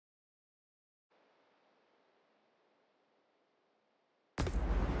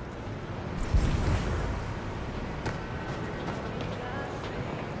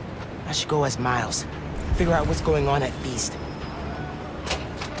I should go as Miles. Figure out what's going on at Feast.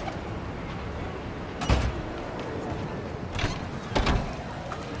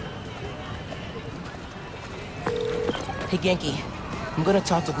 Hey, Genki. I'm gonna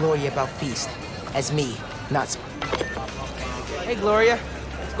talk to Gloria about Feast. As me, not... Hey, Gloria.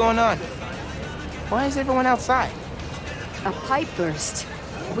 What's going on? Why is everyone outside? A pipe burst.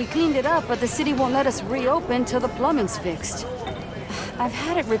 We cleaned it up, but the city won't let us reopen till the plumbing's fixed. I've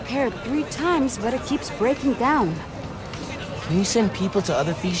had it repaired 3 times, but it keeps breaking down. Can you send people to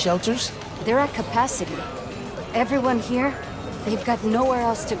other Feast shelters? They're at capacity. Everyone here, they've got nowhere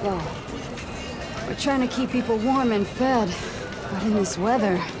else to go. We're trying to keep people warm and fed, but in this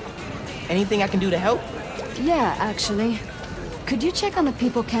weather... Anything I can do to help? Yeah, actually. Could you check on the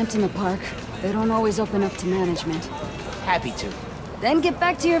people camped in the park? They don't always open up to management. Happy to. Then get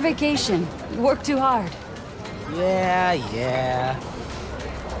back to your vacation. You work too hard. Yeah.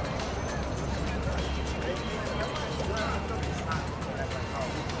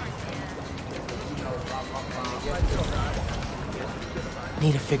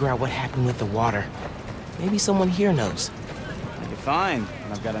 Need to figure out what happened with the water. Maybe someone here knows. You're fine.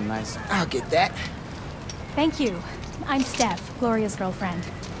 I've got a nice... I'll get that. Thank you. I'm Steph, Gloria's girlfriend.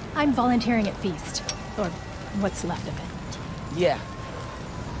 I'm volunteering at Feast. Or what's left of it. Yeah.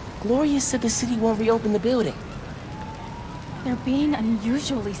 Gloria said the city won't reopen the building. They're being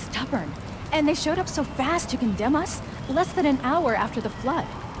unusually stubborn. And they showed up so fast to condemn us, less than an hour after the flood.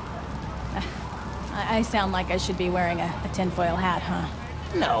 I sound like I should be wearing a tinfoil hat, huh?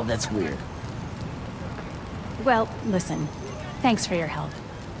 No, that's weird. Well, listen. Thanks for your help.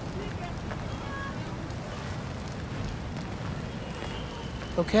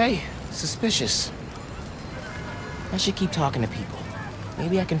 Okay, suspicious. I should keep talking to people.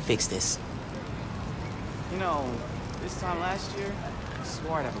 Maybe I can fix this. You know, this time last year, I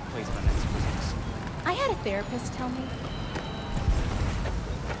swore I'd have a place by next Christmas. I had a therapist tell me.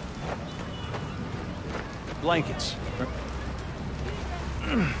 Blankets.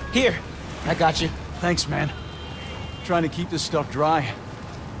 Here, I got you. Thanks, man. Trying to keep this stuff dry.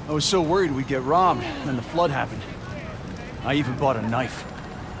 I was so worried we'd get robbed, and the flood happened. I even bought a knife.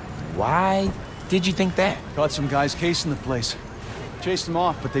 Why did you think that? Caught some guys casing the place. Chased them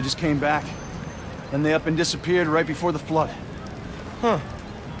off, but they just came back. Then they up and disappeared right before the flood. Huh.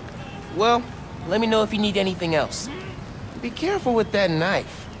 Well, let me know if you need anything else. Be careful with that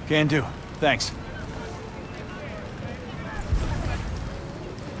knife. Can do. Thanks.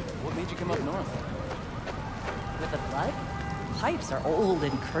 What made you come up north? With the flood? Pipes are old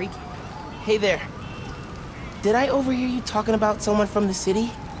and creaky. Hey there. Did I overhear you talking about someone from the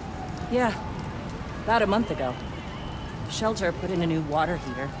city? Yeah. About a month ago. Shelter put in a new water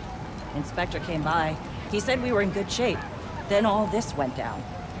heater. Inspector came by. He said we were in good shape. Then all this went down.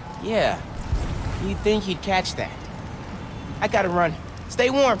 Yeah. You'd think you'd catch that. I gotta run. Stay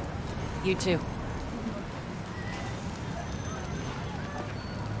warm. You too.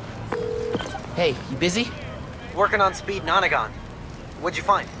 Hey, you busy? Working on Speed Nonagon. What'd you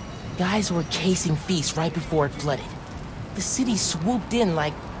find? Guys were casing Feast right before it flooded. The city swooped in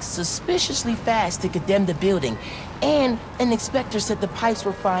like suspiciously fast to condemn the building, and an inspector said the pipes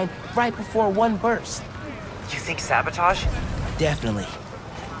were fine right before one burst. You think sabotage? Definitely.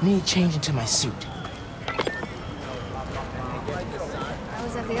 Need to change into my suit. I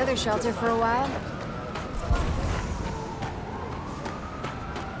was at the other shelter for a while.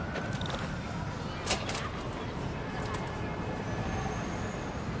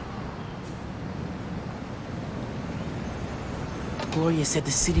 Gloria said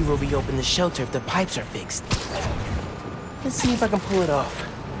the city will reopen the shelter if the pipes are fixed. Let's see if I can pull it off.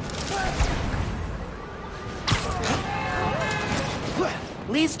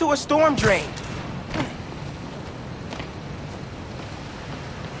 Leads to a storm drain.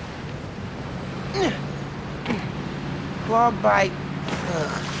 Clogged by...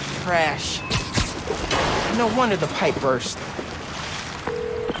 trash. No wonder the pipe burst.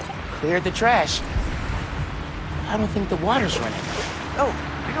 Cleared the trash. I don't think the water's running. Oh,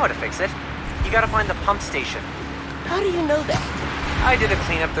 we know how to fix it. You gotta find the pump station. How do you know that? I did a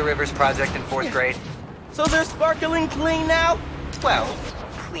Clean Up the Rivers project in 4th grade. So they're sparkling clean now? Well,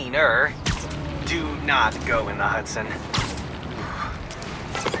 cleaner. Do not go in the Hudson.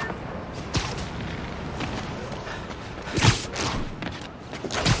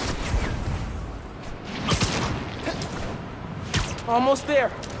 Almost there.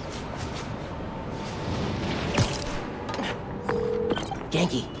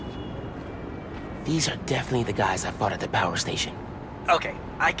 Genki. These are definitely the guys I fought at the power station. Okay,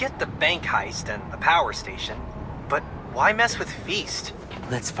 I get the bank heist and the power station, but why mess with Feast?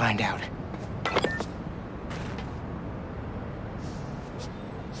 Let's find out.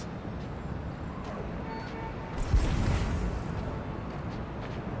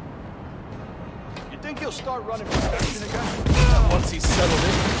 You think he'll start running protection again? Once he's settled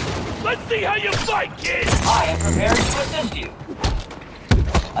in. Let's see how you fight, kid! I am prepared to assist you.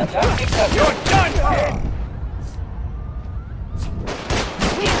 Attack accepted. You're done, kid!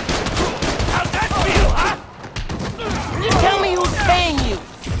 How's that feel, huh? Tell me who's paying you!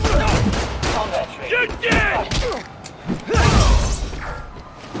 Combat training. You're dead!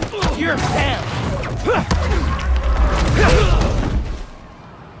 You're down!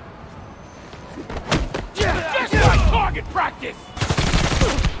 That's my target practice!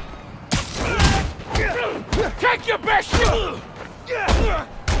 Take your best shot!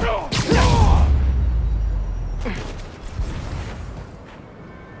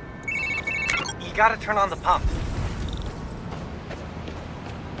 You gotta turn on the pump.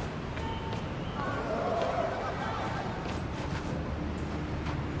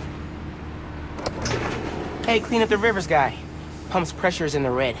 Hey, clean up the rivers guy. Pump's pressure is in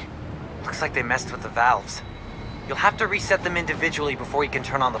the red. Looks like they messed with the valves. You'll have to reset them individually before you can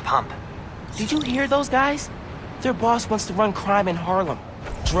turn on the pump. Did you hear those guys? Their boss wants to run crime in Harlem.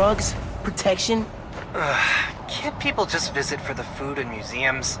 Drugs, protection. Can't people just visit for the food and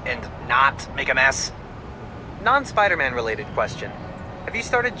museums and not make a mess? Non-Spiderman related question. Have you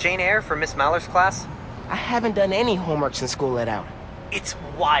started Jane Eyre for Miss Maller's class? I haven't done any homework since school let out. It's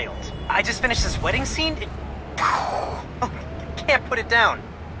wild. I just finished this wedding scene. Can't put it down.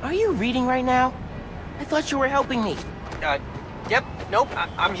 Are you reading right now? I thought you were helping me. Yep, nope,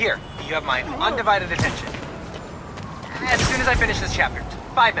 I'm here. You have my undivided attention. As soon as I finish this chapter.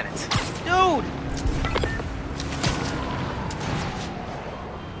 5 minutes. Dude!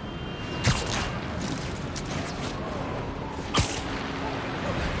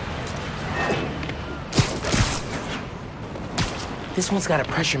 This one's got a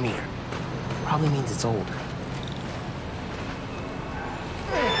pressure meter. Probably means it's old.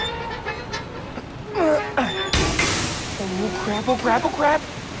 Oh crap, oh crap!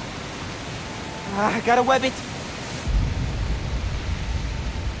 I gotta web it.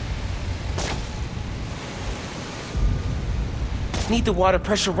 Need the water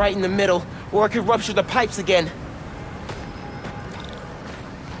pressure right in the middle, or it could rupture the pipes again.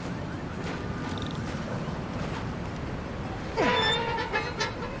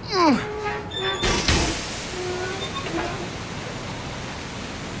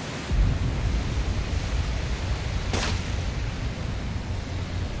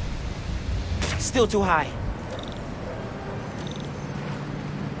 Still too high.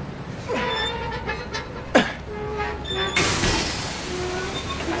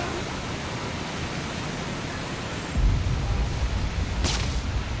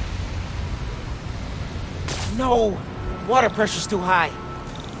 No! Water pressure's too high.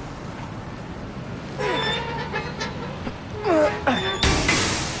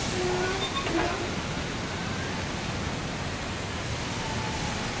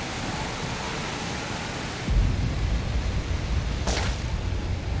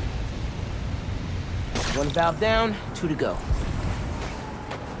 One valve down, 2 to go.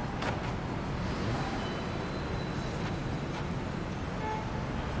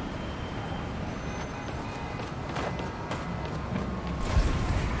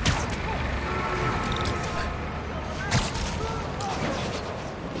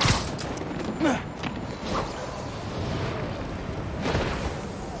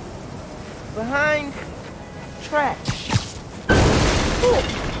 Behind trash. Ooh.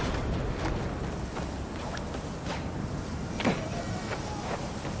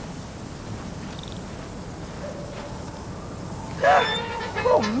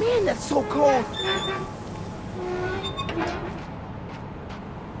 Oh man, that's so cold.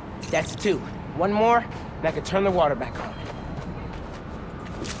 That's 2. One more, and I can turn the water back on.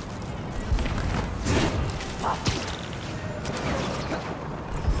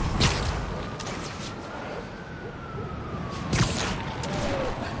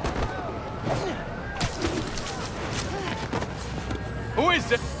 Who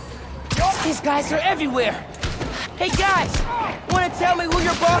is it? These guys are everywhere. Hey guys, wanna tell me who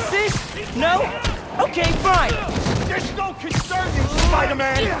your boss is? No? Okay, fine. There's no concern, you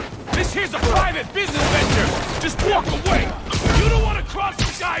Spider-Man! This here's a private business venture! Just walk away! You don't want to cross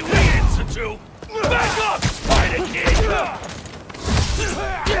the guy we answer to! Back up, Spider-Kid!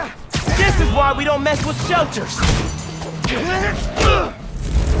 This is why we don't mess with shelters.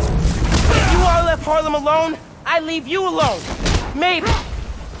 If you all left Harlem alone, I leave you alone. Maybe.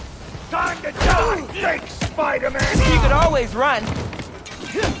 Time to die, fake Spider-Man! You could always run.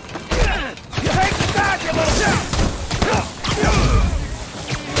 Take back, you little...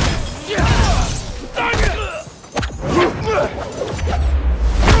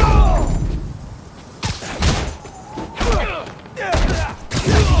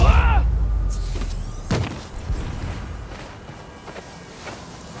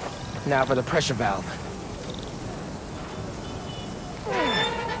 Now for the pressure valve.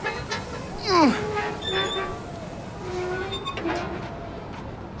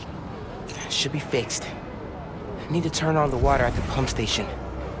 Should be fixed. Need to turn on the water at the pump station.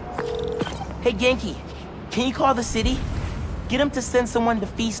 Hey, Genki, can you call the city? Get them to send someone to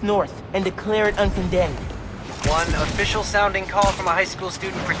Feast North and declare it uncondemned. One official sounding call from a high school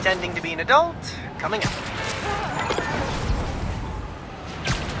student pretending to be an adult, coming up.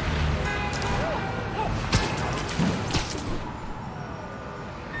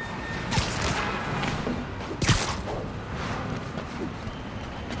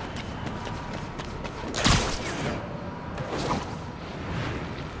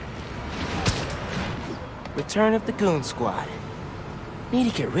 Return of the Goon Squad.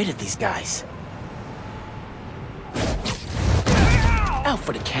 Need to get rid of these guys. Out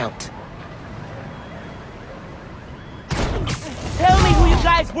for the count. Tell me who you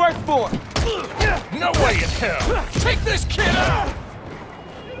guys work for! No way in hell! Take this kid out!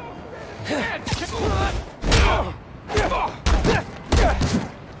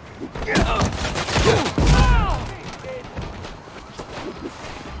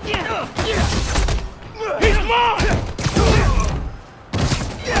 He's mine!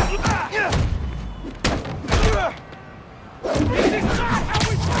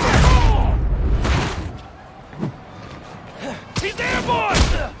 He's airborne!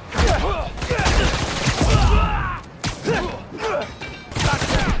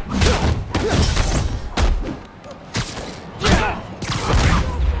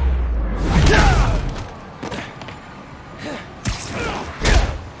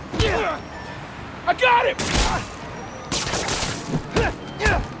 I got him!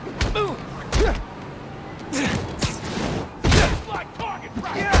 Like target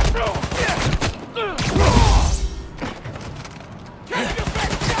practice!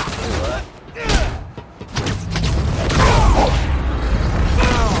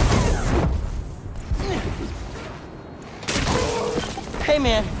 Hey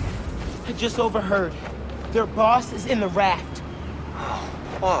man, I just overheard. Their boss is in the raft.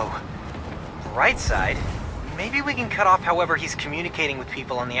 Whoa. Right side? Maybe we can cut off however he's communicating with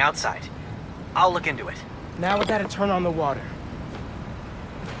people on the outside. I'll look into it. Now we gotta turn on the water.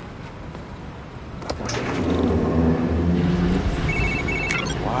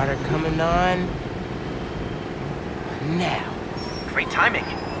 Water coming on. Now. Great timing.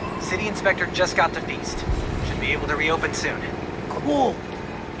 City Inspector just got to Feast. Should be able to reopen soon. Cool.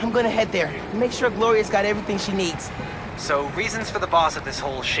 I'm gonna head there. Make sure Gloria's got everything she needs. So, reasons for the boss of this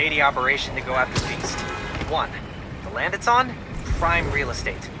whole shady operation to go after Feast. 1. The land it's on? Prime real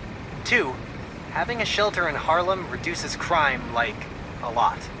estate. 2. Having a shelter in Harlem reduces crime, like, a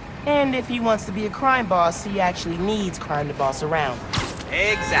lot. And if he wants to be a crime boss, he actually needs crime to boss around.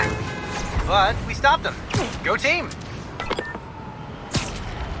 Exactly. But we stopped him. Go team!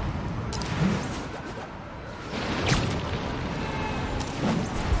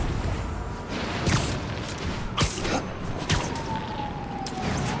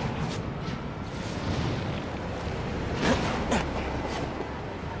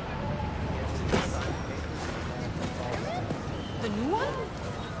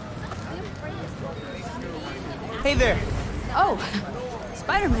 Hey there. Oh,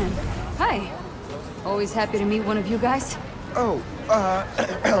 Spiderman. Hi. Always happy to meet one of you guys. Oh,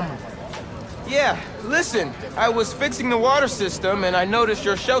 yeah, listen, I was fixing the water system and I noticed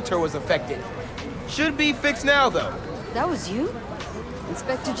your shelter was affected. Should be fixed now, though. That was you?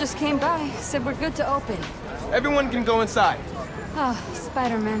 Inspector just came by, said we're good to open. Everyone can go inside. Ah,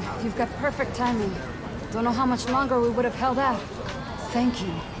 Spider-Man, you've got perfect timing. Don't know how much longer we would have held out. Thank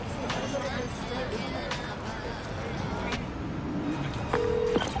you.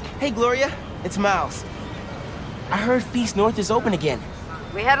 Hey, Gloria, it's Miles. I heard Feast North is open again.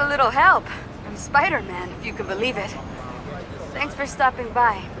 We had a little help from Spider-Man, if you can believe it. Thanks for stopping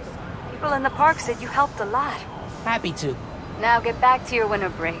by. People in the park said you helped a lot. Happy to. Now get back to your winter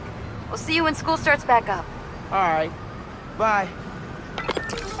break. We'll see you when school starts back up. All right. Bye.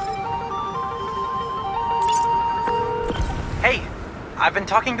 Hey, I've been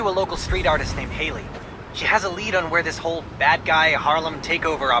talking to a local street artist named Haley. She has a lead on where this whole bad guy Harlem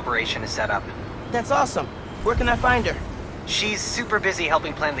takeover operation is set up. That's awesome. Where can I find her? She's super busy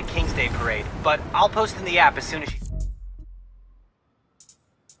helping plan the King's Day parade, but I'll post in the app as soon as she...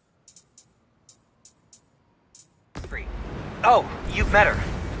 Oh, you've met her.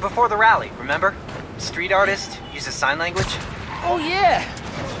 Before the rally, remember? Street artist, uses sign language. Oh yeah!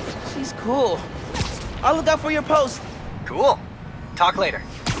 She's cool. I'll look out for your post. Cool. Talk later.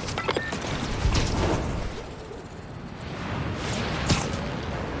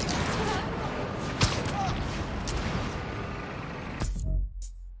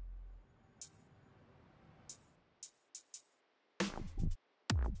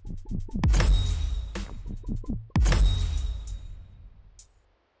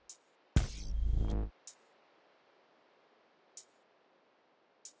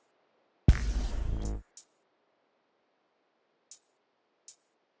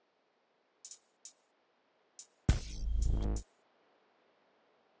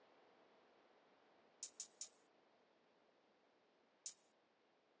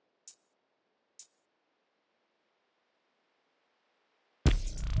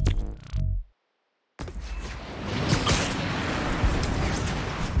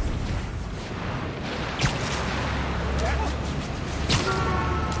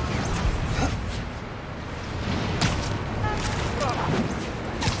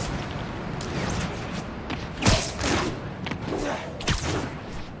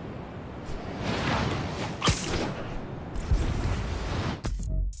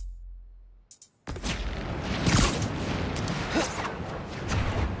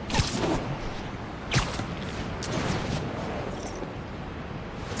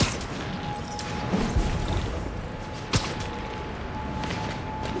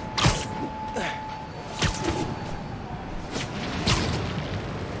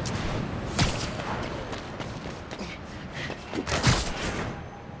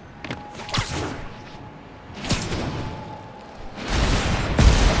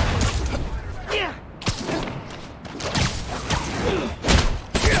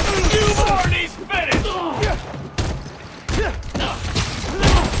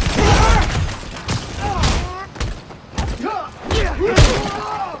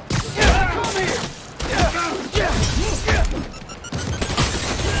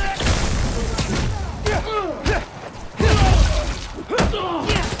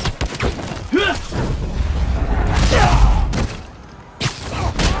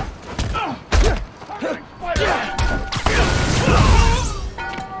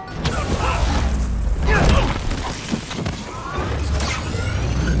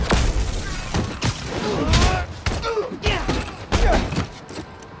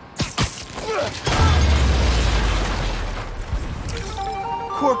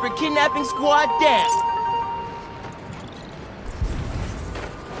 Corporate kidnapping squad down.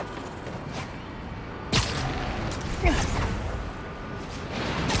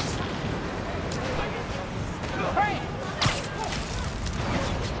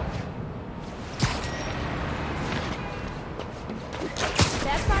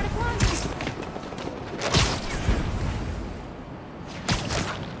 That's part of one.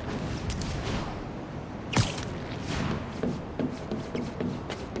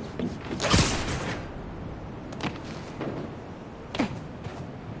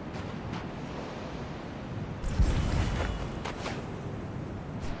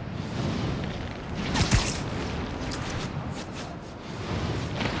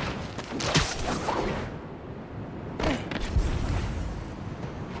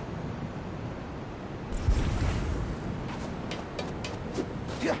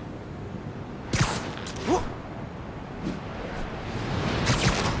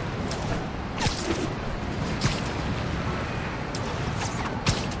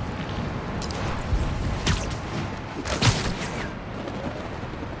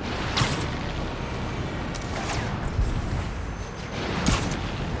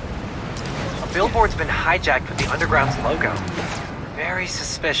 Billboard's been hijacked with the Underground's logo. Very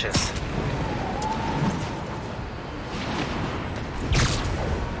suspicious.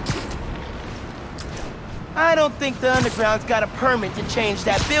 I don't think the Underground's got a permit to change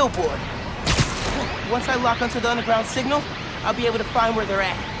that billboard. Once I lock onto the Underground signal, I'll be able to find where they're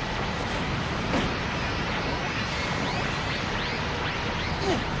at.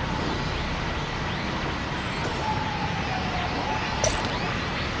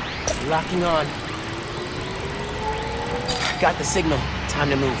 Locking on. Got the signal. Time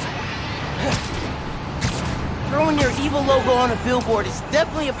to move. Throwing your evil logo on a billboard is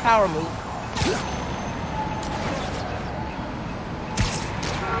definitely a power move.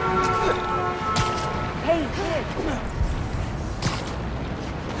 Hey, kid!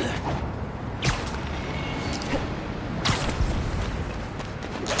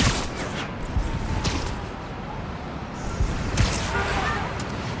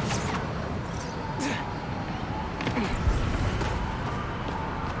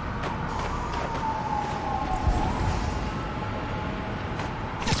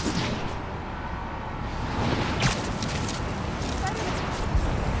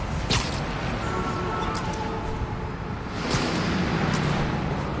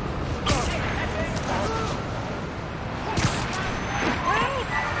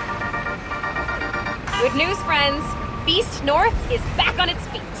 Good news, friends. Beast North is back on its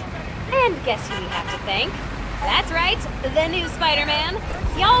feet. And guess who we have to thank? That's right, the new Spider-Man.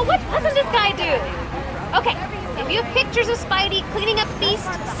 Y'all, what doesn't this guy do? Okay, if you have pictures of Spidey cleaning up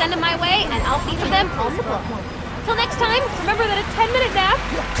Beast, send them my way and I'll feature them on the book. Till next time, remember that a 10-minute nap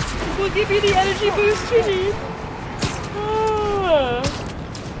will give you the energy boost you need.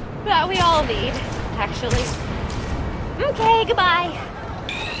 That we all need, actually. Okay, goodbye.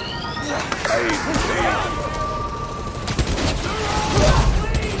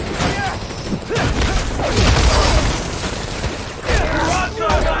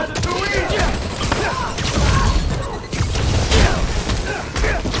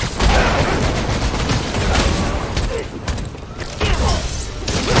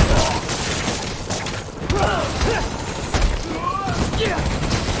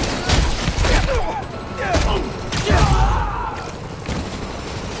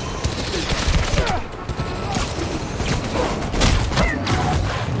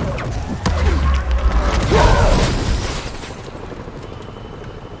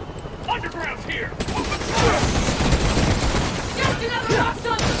 Underground's here! Just another rock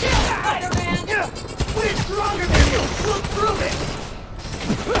on the shield, Spider-Man! We're stronger than you! We'll prove it!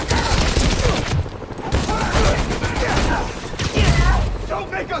 Don't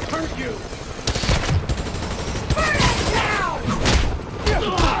make us hurt you! Burn it down!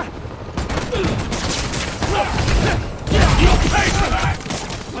 You'll pay for that!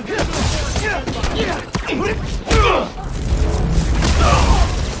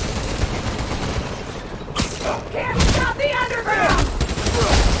 Can't stop the underground!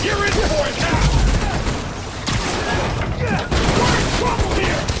 You're in for it now! We're in trouble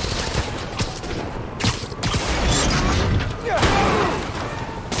here!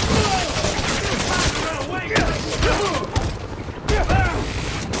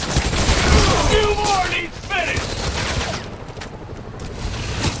 Two more needs finished!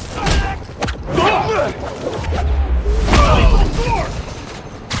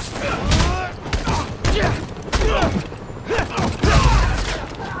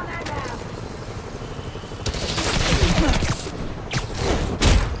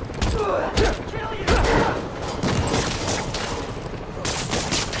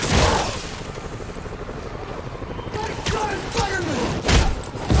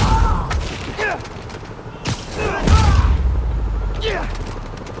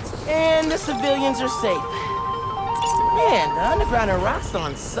 And the civilians are safe. Man, the underground and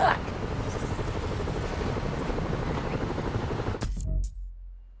Roxxon suck.